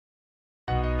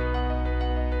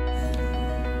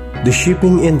The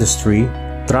shipping industry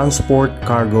transport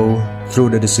cargo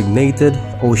through the designated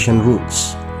ocean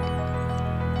routes.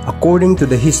 According to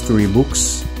the history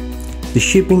books, the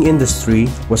shipping industry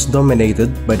was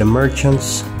dominated by the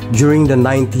merchants during the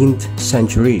 19th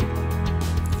century.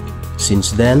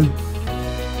 Since then,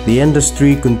 the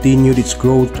industry continued its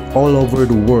growth all over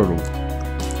the world.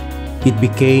 It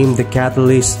became the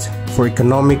catalyst for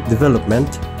economic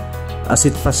development as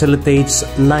it facilitates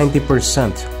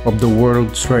 90% of the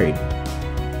world trade.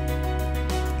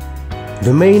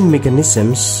 The main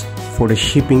mechanisms for the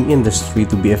shipping industry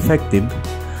to be effective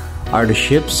are the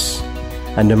ships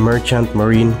and the merchant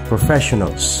marine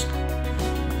professionals.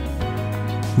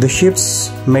 The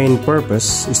ship's main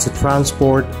purpose is to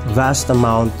transport vast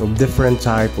amount of different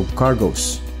type of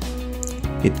cargoes.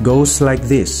 It goes like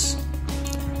this: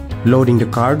 loading the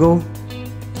cargo,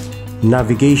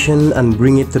 navigation and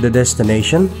bring it to the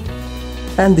destination,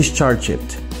 and discharge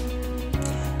it.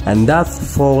 And that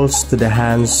falls to the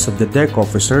hands of the deck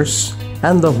officers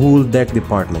and the whole deck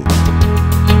department.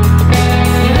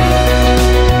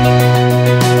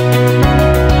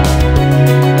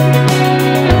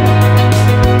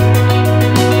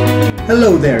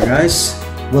 Hello there guys,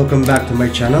 welcome back to my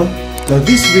channel. Now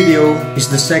this video is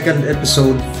the second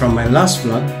episode from my last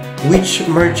vlog, which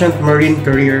merchant marine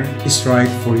career is right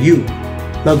for you.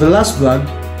 Now the last vlog,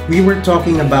 we were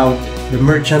talking about the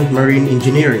merchant marine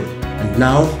engineering, and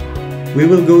now we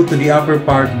will go to the upper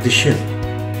part of the ship,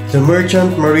 the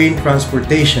merchant marine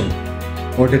transportation,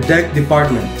 or the deck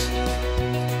department,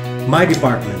 my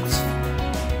department.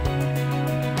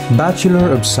 Bachelor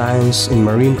of Science in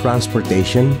Marine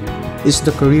Transportation is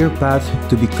the career path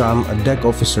to become a deck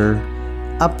officer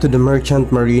up to the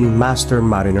merchant marine master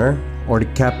mariner, or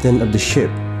the captain of the ship.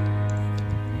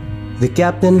 The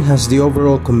captain has the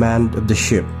overall command of the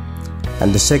ship,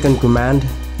 and the second command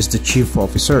is the chief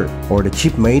officer, or the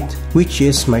shipmate, which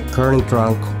is my current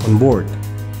rank on board.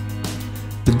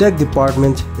 The deck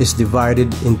department is divided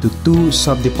into two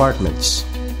sub-departments: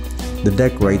 the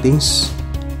deck ratings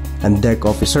and deck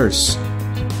officers.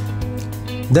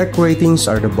 Deck ratings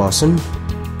are the bosun,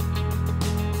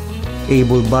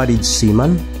 able-bodied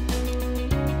seaman,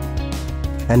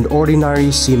 and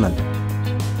ordinary seaman.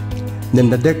 Then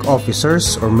the deck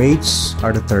officers or mates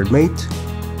are the third mate,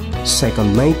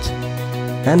 second mate,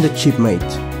 and the chief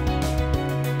mate.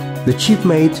 The chief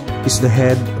mate is the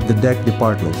head of the deck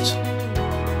department.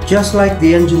 Just like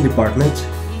the engine department,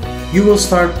 you will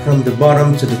start from the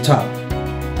bottom to the top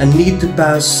and need to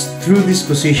pass through these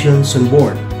positions on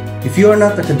board. If you are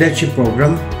not a cadetship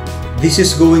program, this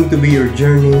is going to be your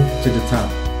journey to the top.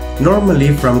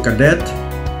 Normally from cadet,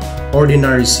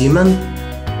 ordinary seaman,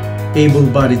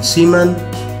 able-bodied seaman,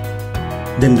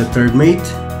 then the third mate,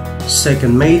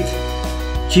 second mate,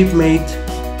 chief mate,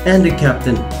 and the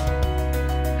captain.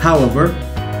 However,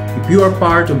 if you are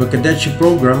part of a cadetship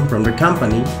program from the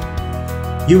company,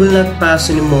 you will not pass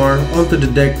anymore onto the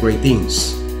deck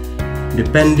ratings.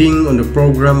 Depending on the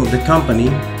program of the company,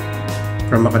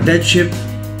 from a cadetship,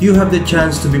 you have the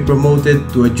chance to be promoted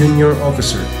to a junior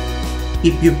officer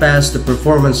if you pass the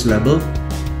performance level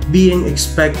being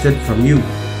expected from you.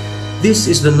 This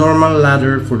is the normal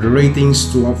ladder for the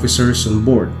ratings to officers on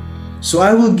board. So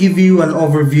I will give you an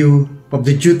overview of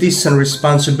the duties and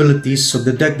responsibilities of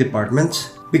the deck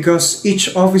department, because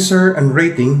each officer and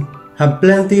rating have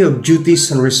plenty of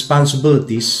duties and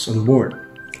responsibilities on board.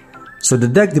 So the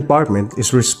deck department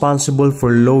is responsible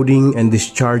for loading and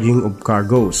discharging of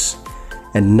cargoes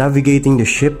and navigating the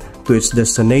ship to its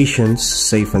destinations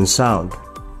safe and sound.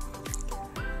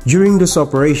 During those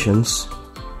operations,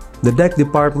 the deck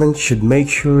department should make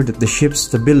sure that the ship's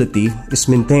stability is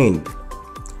maintained.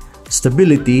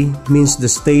 Stability means the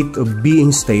state of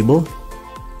being stable,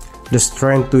 the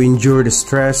strength to endure the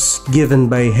stress given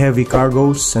by heavy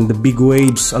cargoes and the big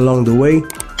waves along the way,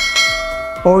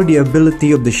 or the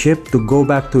ability of the ship to go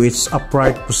back to its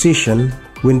upright position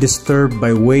when disturbed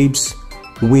by waves,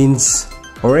 winds,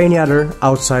 or any other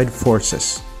outside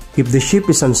forces. If the ship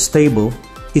is unstable,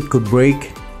 it could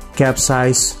break,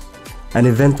 capsize, and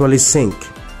eventually sink.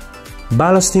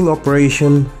 Ballasting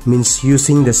operation means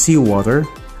using the seawater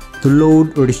to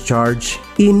load or discharge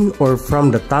in or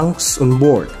from the tanks on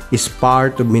board is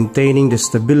part of maintaining the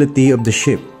stability of the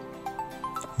ship.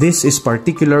 This is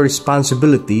particular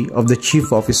responsibility of the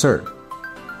chief officer.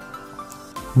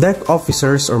 Deck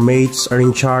officers or mates are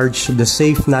in charge of the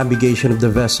safe navigation of the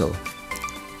vessel,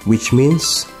 which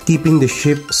means keeping the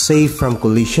ship safe from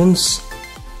collisions,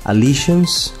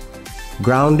 allisions,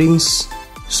 groundings,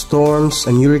 storms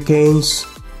and hurricanes,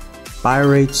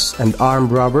 pirates and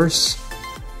armed robbers,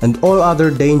 and all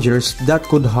other dangers that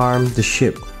could harm the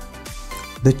ship.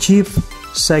 The chief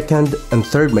second, and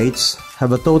third mates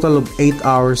have a total of 8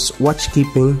 hours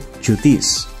watchkeeping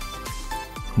duties,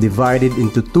 divided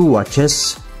into 2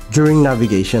 watches during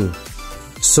navigation.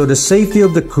 So the safety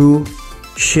of the crew,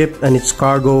 ship and its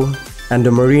cargo, and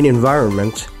the marine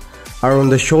environment are on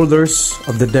the shoulders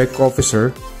of the deck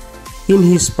officer in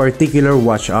his particular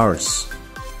watch hours.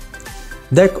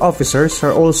 Deck officers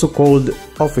are also called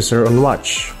Officer on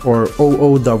Watch, or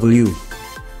OOW.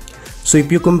 So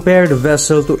if you compare the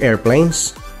vessel to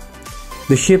airplanes,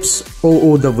 the ship's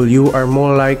OOW are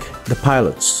more like the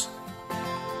pilots.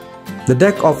 The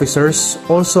deck officers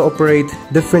also operate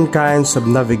different kinds of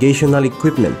navigational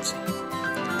equipment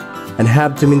and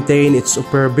have to maintain its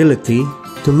operability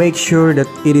to make sure that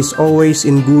it is always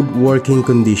in good working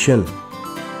condition.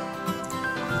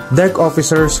 Deck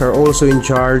officers are also in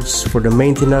charge for the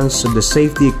maintenance of the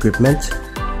safety equipment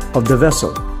of the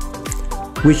vessel,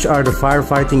 which are the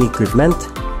firefighting equipment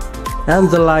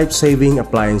and the life-saving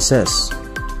appliances.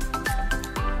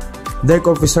 Deck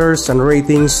officers and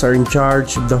ratings are in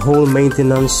charge of the whole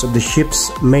maintenance of the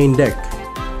ship's main deck,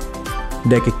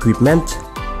 deck equipment,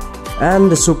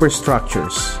 and the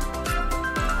superstructures.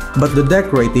 But the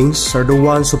deck ratings are the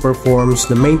ones who performs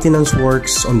the maintenance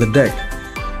works on the deck,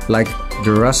 like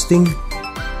the rusting,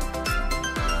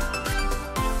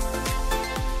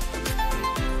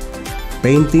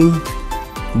 painting,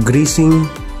 greasing,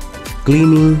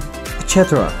 cleaning,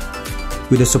 etc.,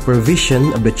 with the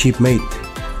supervision of the chief mate.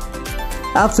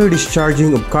 After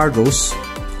discharging of cargoes,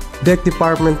 deck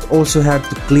department also have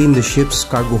to clean the ship's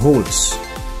cargo holds,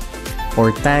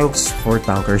 or tanks for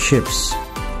tanker ships,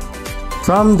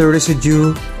 from the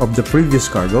residue of the previous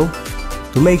cargo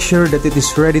to make sure that it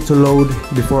is ready to load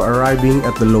before arriving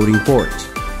at the loading port.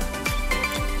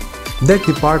 Deck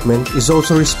department is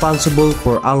also responsible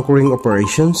for anchoring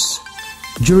operations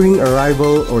during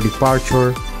arrival or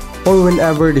departure, or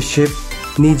whenever the ship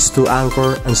needs to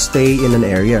anchor and stay in an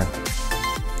area.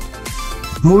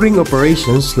 Mooring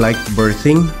operations like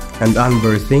berthing and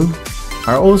unberthing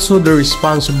are also the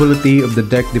responsibility of the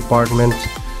deck department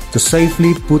to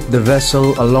safely put the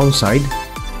vessel alongside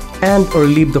and or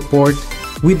leave the port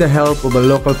with the help of a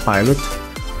local pilot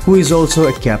who is also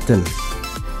a captain.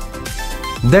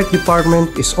 Deck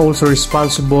department is also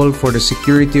responsible for the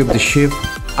security of the ship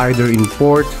either in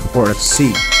port or at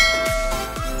sea.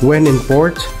 When in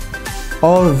port,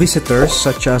 all visitors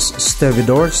such as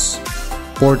stevedores,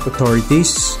 port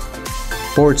authorities,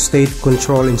 port state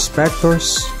control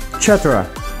inspectors, etc.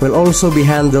 will also be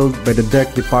handled by the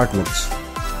deck department.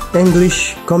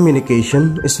 English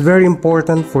communication is very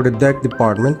important for the deck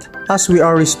department as we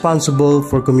are responsible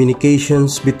for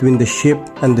communications between the ship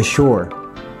and the shore.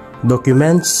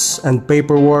 Documents and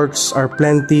paperwork are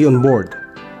plenty on board.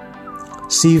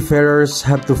 Seafarers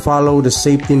have to follow the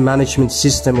safety management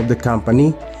system of the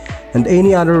company and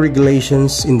any other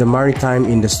regulations in the maritime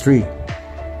industry.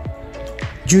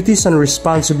 Duties and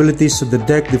responsibilities of the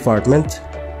deck department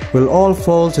will all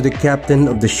fall to the captain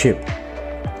of the ship.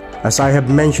 As I have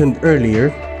mentioned earlier,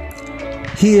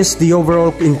 he is the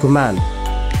overall in command,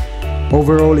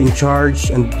 overall in charge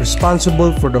and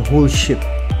responsible for the whole ship.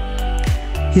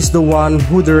 He's the one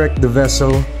who directs the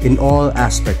vessel in all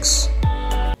aspects.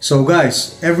 So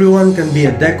guys, everyone can be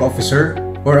a deck officer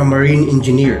or a marine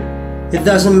engineer. It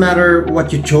doesn't matter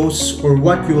what you chose or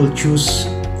what you will choose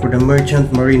for the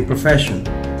merchant marine profession.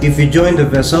 If you join the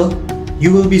vessel,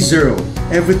 you will be zero.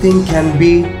 Everything can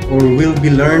be or will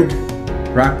be learned,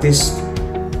 practiced,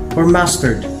 or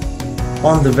mastered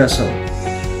on the vessel,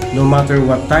 no matter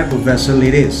what type of vessel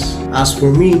it is. As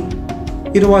for me,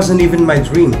 it wasn't even my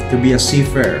dream to be a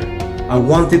seafarer. I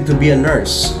wanted to be a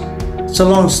nurse. It's a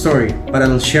long story, but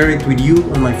I'll share it with you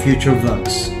on my future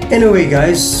vlogs. Anyway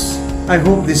guys, I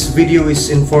hope this video is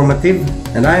informative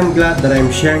and I am glad that I am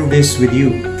sharing this with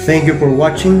you. Thank you for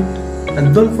watching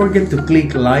and don't forget to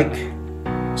click like,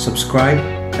 subscribe,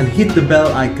 and hit the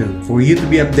bell icon for you to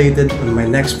be updated on my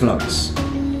next vlogs.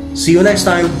 See you next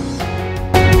time!